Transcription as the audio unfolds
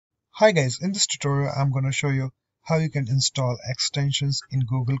Hi guys, in this tutorial I'm going to show you how you can install extensions in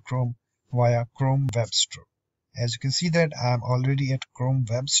Google Chrome via Chrome Web Store. As you can see that I'm already at Chrome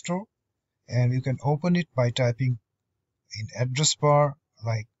Web Store, and you can open it by typing in address bar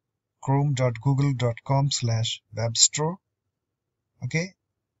like chrome.google.com/webstore. Okay,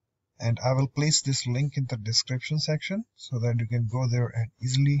 and I will place this link in the description section so that you can go there and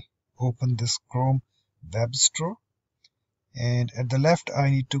easily open this Chrome Web Store. And at the left I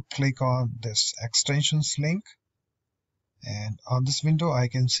need to click on this extensions link, and on this window I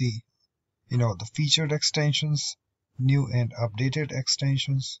can see the featured extensions, new and updated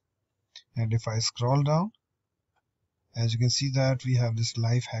extensions. And if I scroll down, as you can see that we have this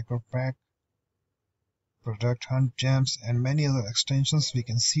life hacker pack, product hunt gems, and many other extensions we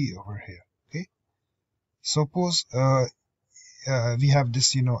can see over here. Okay, suppose we have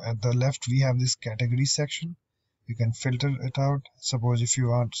this, at the left we have this category section. You can filter it out. Suppose if you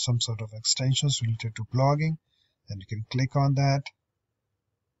want some sort of extensions related to blogging, then you can click on that.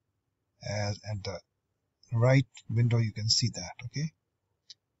 As at the right window you can see that. Okay,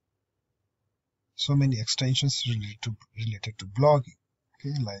 so many extensions related to blogging.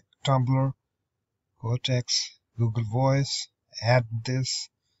 Okay, like Tumblr, Cortex, Google Voice, add this.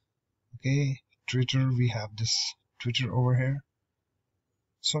 Okay, Twitter, we have this Twitter over here.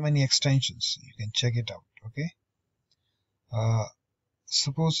 So many extensions, you can check it out. Okay,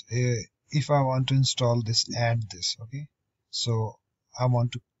 suppose if I want to install this, add this. Okay, so I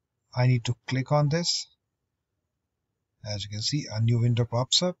need to click on this. As you can see, a new window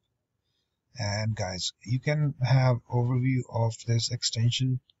pops up, and guys, you can have overview of this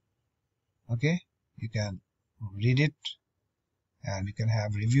extension. Okay, you can read it, and you can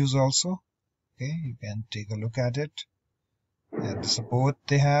have reviews also. Okay, you can take a look at it and the support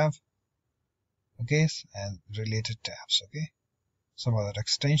they have. Okay, and related tabs. Okay, some other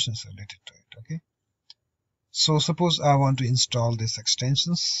extensions related to it. Okay, so suppose I want to install this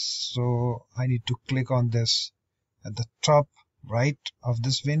extensions, so I need to click on this. At the top right of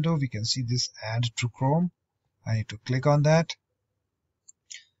this window we can see this add to Chrome. I need to click on that,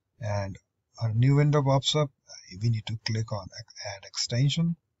 and a new window pops up. We need to click on add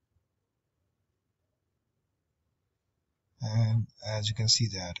extension, and as you can see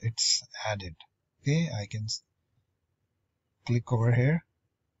that it's added. Okay, I can click over here,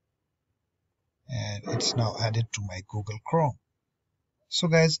 and it's now added to my Google Chrome. So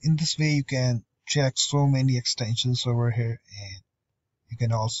guys, in this way you can check so many extensions over here, and you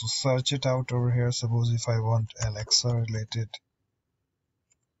can also search it out over here. Suppose if I want Alexa related,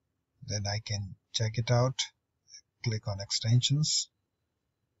 then I can check it out. Click on extensions,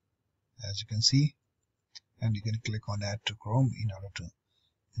 as you can see, and you can click on add to Chrome in order to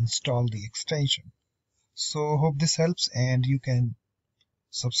install the extension. So hope this helps, and you can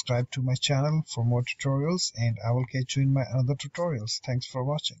subscribe to my channel for more tutorials, and I will catch you in my other tutorials. Thanks for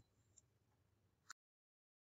watching.